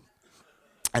stump.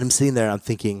 And I'm sitting there, and I'm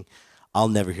thinking, I'll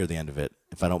never hear the end of it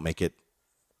if I don't make it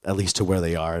at least to where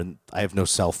they are. And I have no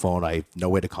cell phone. I have no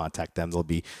way to contact them. They'll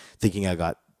be thinking I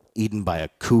got eaten by a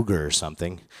cougar or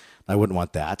something. I wouldn't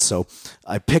want that. So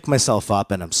I pick myself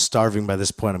up, and I'm starving by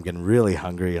this point. I'm getting really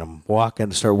hungry,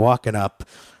 and start walking up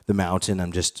the mountain.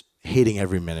 I'm just hating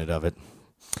every minute of it.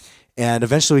 And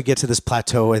eventually we get to this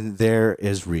plateau, and there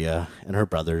is Rhea and her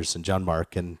brothers and John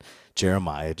Mark and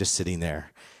Jeremiah just sitting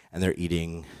there, and they're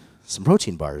eating some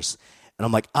protein bars. And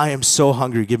I'm like, I am so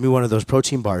hungry. Give me one of those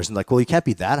protein bars. And like, well, you can't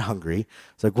be that hungry.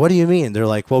 It's like, what do you mean? They're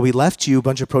like, well, we left you a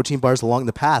bunch of protein bars along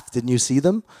the path. Didn't you see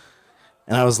them?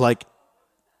 And I was like,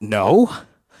 no.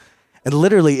 And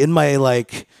literally in my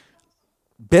like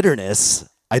bitterness,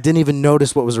 I didn't even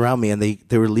notice what was around me, and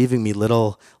they were leaving me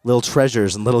little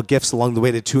treasures and little gifts along the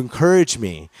way to encourage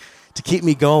me, to keep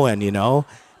me going, you know?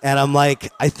 And I'm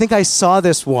like, I think I saw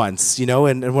this once, you know,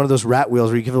 in one of those rat wheels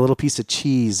where you give a little piece of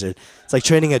cheese. Or it's like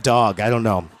training a dog. I don't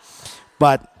know.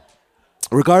 But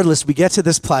regardless, we get to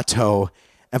this plateau,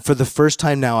 and for the first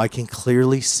time now, I can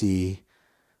clearly see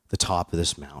the top of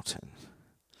this mountain.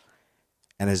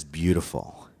 And it's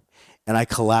beautiful. And I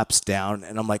collapse down,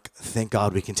 and I'm like, thank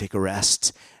God we can take a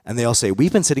rest. And they all say,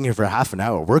 we've been sitting here for half an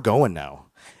hour. We're going now.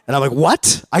 And I'm like,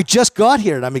 what? I just got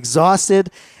here, and I'm exhausted.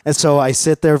 And so I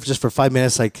sit there just for 5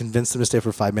 minutes. I convince them to stay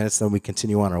for 5 minutes, then we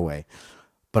continue on our way.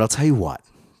 But I'll tell you what.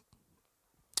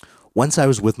 Once I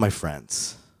was with my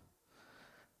friends,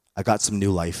 I got some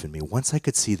new life in me. Once I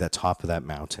could see the top of that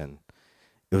mountain,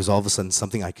 it was all of a sudden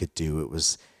something I could do.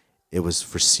 It was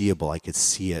foreseeable. I could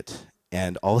see it.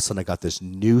 And all of a sudden, I got this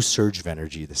new surge of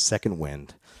energy, the second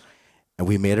wind, and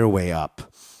we made our way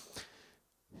up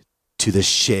to this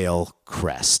shale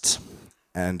crest.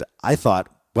 And I thought,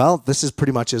 well, this is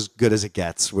pretty much as good as it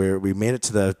gets. We made it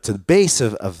to the base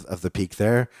of the peak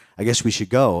there. I guess we should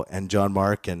go. And John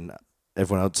Mark and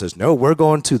everyone else says, no, we're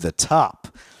going to the top.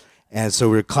 And so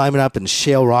we were climbing up, and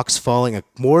shale rocks falling.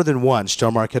 More than once,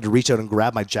 John Mark had to reach out and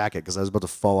grab my jacket because I was about to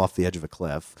fall off the edge of a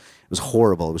cliff. It was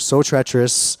horrible. It was so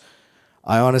treacherous.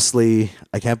 I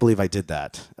can't believe I did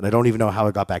that. And I don't even know how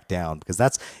I got back down, because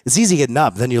it's easy getting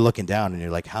up. Then you're looking down, and you're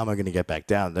like, how am I going to get back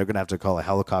down? They're going to have to call a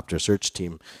helicopter search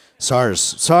team. SARS,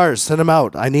 send them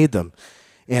out. I need them.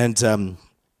 And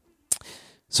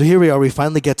so here we are. We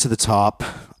finally get to the top,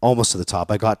 almost to the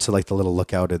top. I got to like the little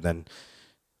lookout, and then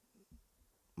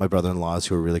my brother-in-laws,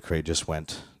 who were really courageous,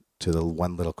 went to the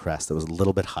one little crest that was a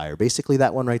little bit higher. Basically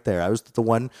that one right there. I was the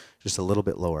one just a little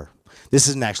bit lower. This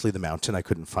isn't actually the mountain. I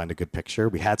couldn't find a good picture.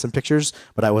 We had some pictures,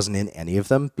 but I wasn't in any of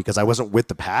them because I wasn't with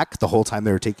the pack the whole time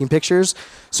they were taking pictures.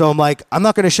 So I'm like, I'm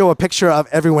not going to show a picture of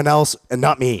everyone else and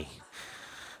not me.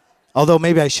 Although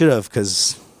maybe I should have,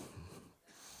 because,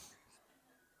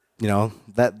 you know,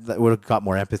 that would have got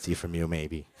more empathy from you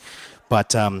maybe. But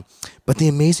the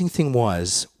amazing thing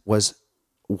was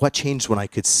what changed when I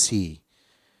could see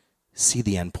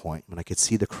the end point, when I could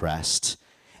see the crest,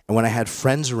 and when I had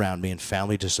friends around me and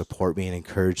family to support me and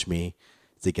encourage me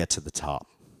to get to the top.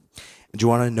 And do you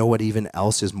want to know what even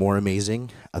else is more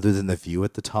amazing other than the view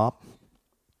at the top?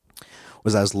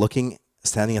 Was I was looking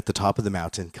standing at the top of the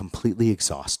mountain, completely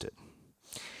exhausted.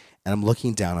 And I'm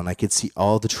looking down, and I could see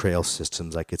all the trail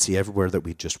systems. I could see everywhere that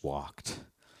we just walked.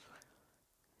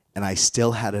 And I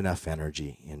still had enough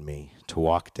energy in me to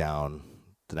walk down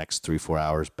the next 3-4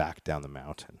 hours back down the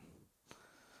mountain.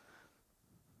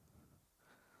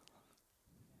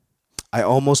 I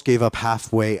almost gave up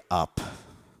halfway up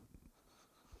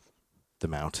the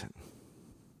mountain.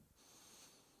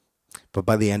 But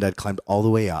by the end, I'd climbed all the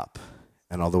way up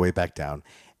and all the way back down.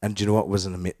 And do you know what was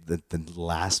the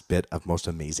last bit of most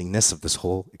amazingness of this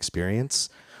whole experience?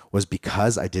 Was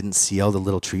because I didn't see all the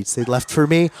little treats they'd left for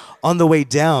me. On the way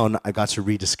down, I got to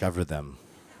rediscover them.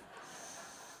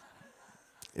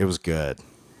 It was good.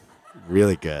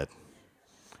 Really good.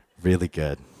 Really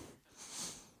good.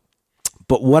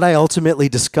 But what I ultimately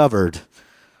discovered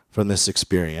from this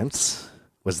experience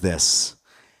was this,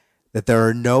 that there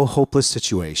are no hopeless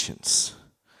situations.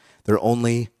 There are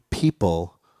only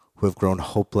people who have grown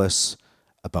hopeless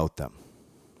about them.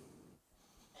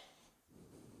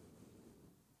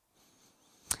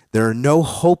 There are no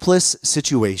hopeless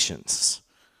situations,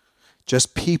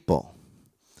 just people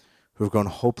who have grown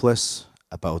hopeless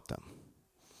about them.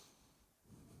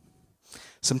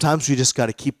 Sometimes we just got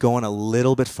to keep going a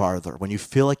little bit farther. When you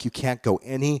feel like you can't go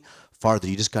any farther,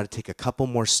 you just got to take a couple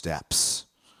more steps.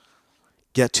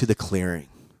 Get to the clearing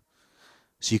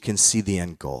so you can see the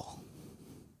end goal.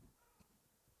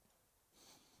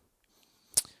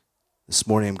 This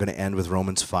morning I'm going to end with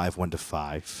Romans 5,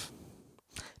 1-5,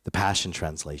 the Passion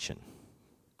Translation.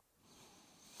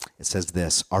 It says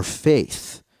this, our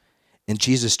faith in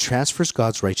Jesus transfers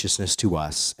God's righteousness to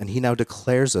us, and he now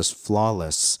declares us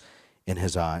flawless in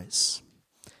his eyes.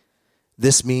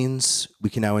 This means we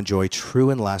can now enjoy true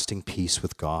and lasting peace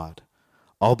with God,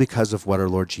 all because of what our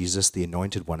Lord Jesus, the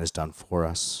Anointed One, has done for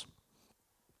us.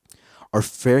 Our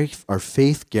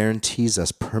faith guarantees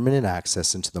us permanent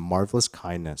access into the marvelous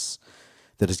kindness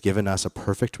that has given us a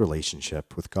perfect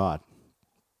relationship with God.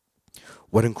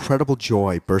 What incredible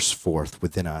joy bursts forth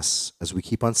within us as we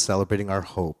keep on celebrating our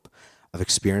hope of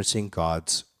experiencing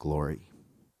God's glory.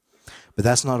 But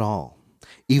that's not all.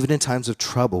 Even in times of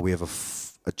trouble, we have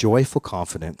a joyful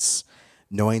confidence,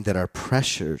 knowing that our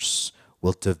pressures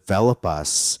will develop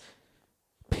us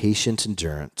patient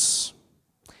endurance.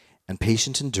 And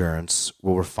patient endurance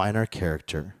will refine our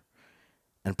character,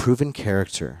 and proven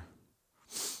character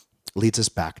leads us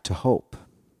back to hope.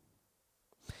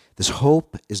 This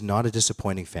hope is not a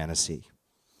disappointing fantasy,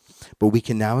 but we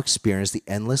can now experience the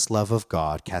endless love of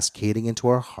God cascading into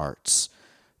our hearts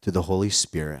through the Holy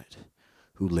Spirit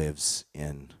who lives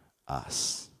in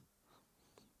us.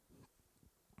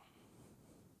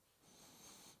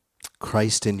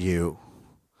 Christ in you,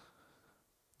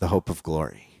 the hope of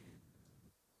glory.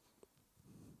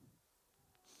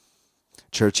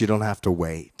 Church, you don't have to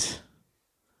wait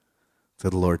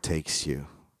till the Lord takes you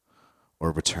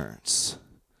or returns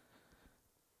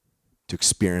to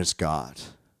experience God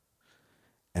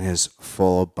and his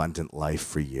full, abundant life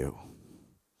for you.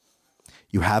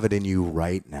 You have it in you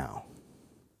right now.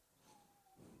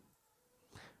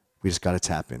 We just got to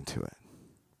tap into it.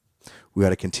 We got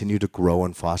to continue to grow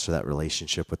and foster that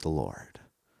relationship with the Lord,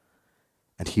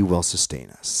 and he will sustain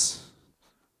us.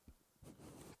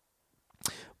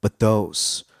 But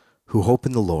those who hope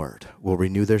in the Lord will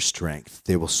renew their strength.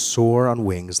 They will soar on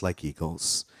wings like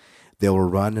eagles. They will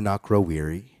run and not grow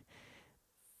weary.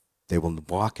 They will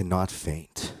walk and not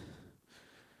faint.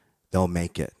 They'll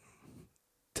make it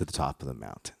to the top of the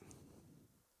mountain.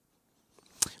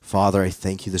 Father, I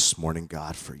thank you this morning,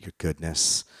 God, for your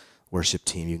goodness. Worship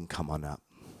team, you can come on up.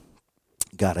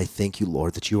 God, I thank you,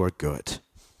 Lord, that you are good.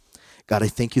 God, I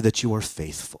thank you that you are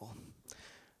faithful.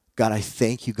 God, I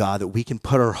thank you, God, that we can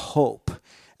put our hope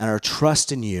and our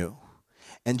trust in you,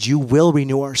 and you will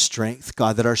renew our strength,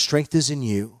 God, that our strength is in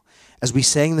you. As we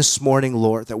sang this morning,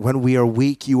 Lord, that when we are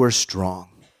weak, you are strong.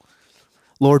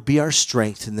 Lord, be our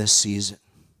strength in this season.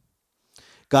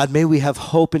 God, may we have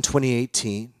hope in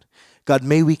 2018. God,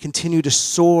 may we continue to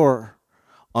soar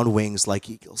on wings like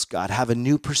eagles. God, have a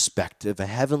new perspective, a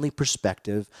heavenly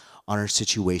perspective on our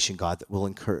situation, God, that will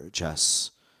encourage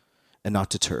us and not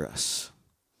deter us.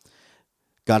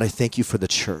 God, I thank you for the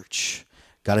church.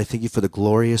 God, I thank you for the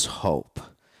glorious hope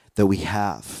that we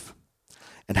have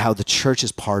and how the church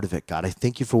is part of it. God, I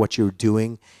thank you for what you're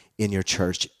doing in your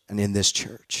church and in this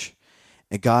church.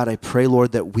 And God, I pray,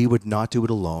 Lord, that we would not do it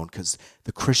alone, because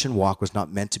the Christian walk was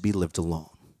not meant to be lived alone.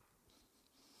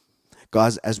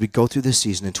 God, as we go through this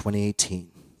season in 2018,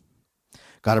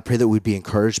 God, I pray that we'd be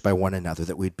encouraged by one another,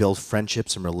 that we'd build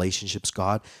friendships and relationships,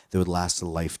 God, that would last a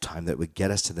lifetime, that would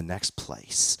get us to the next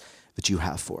place that you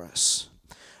have for us.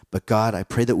 But God, I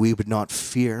pray that we would not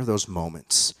fear those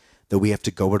moments that we have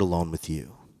to go it alone with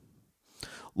you.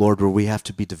 Lord, where we have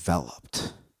to be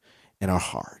developed in our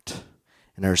heart,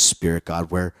 in our spirit, God,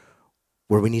 where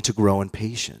we need to grow in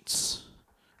patience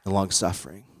and long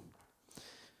suffering.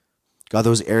 God,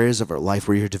 those areas of our life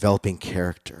where you're developing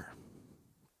character.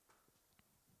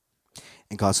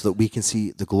 And God, so that we can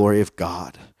see the glory of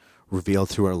God revealed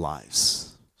through our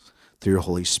lives, through your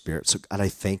Holy Spirit. So God, I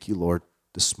thank you, Lord,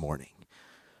 this morning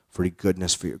for your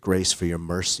goodness, for your grace, for your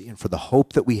mercy, and for the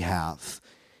hope that we have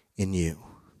in you.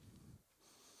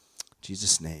 In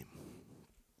Jesus' name,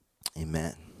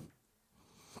 amen.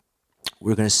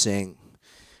 We're going to sing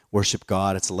Worship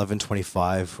God. It's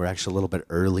 11:25. We're actually a little bit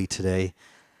early today.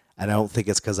 And I don't think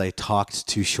it's because I talked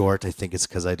too short. I think it's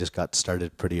because I just got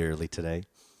started pretty early today.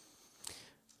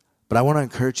 But I want to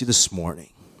encourage you this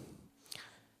morning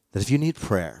that if you need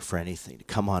prayer for anything, to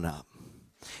come on up.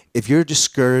 If you're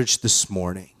discouraged this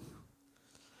morning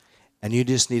and you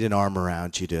just need an arm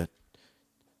around you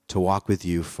to walk with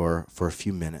you for a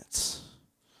few minutes,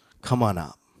 come on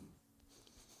up.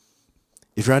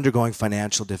 If you're undergoing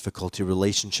financial difficulty,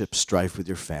 relationship strife with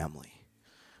your family,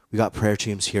 we got prayer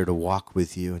teams here to walk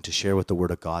with you and to share what the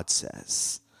Word of God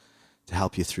says to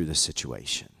help you through this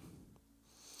situation.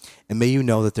 And may you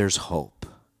know that there's hope.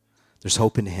 There's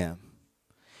hope in Him.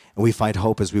 And we find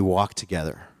hope as we walk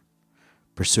together,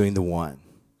 pursuing the one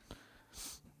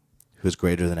who is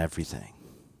greater than everything,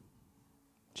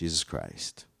 Jesus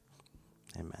Christ.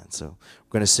 Amen. So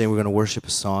we're going to sing, we're going to worship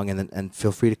a song, and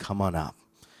feel free to come on up.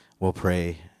 We'll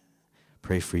pray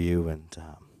for you and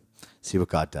see what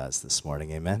God does this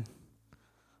morning. Amen.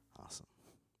 Awesome.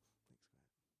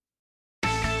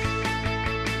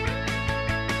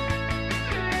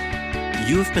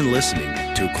 You have been listening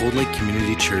to a Cold Lake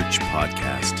Community Church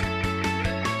podcast.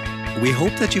 We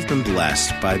hope that you've been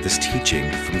blessed by this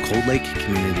teaching from Cold Lake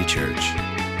Community Church.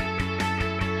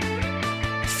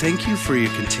 Thank you for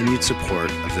your continued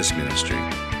support of this ministry.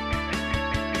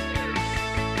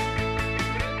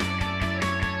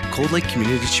 Cold Lake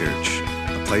Community Church,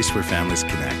 a place where families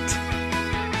connect.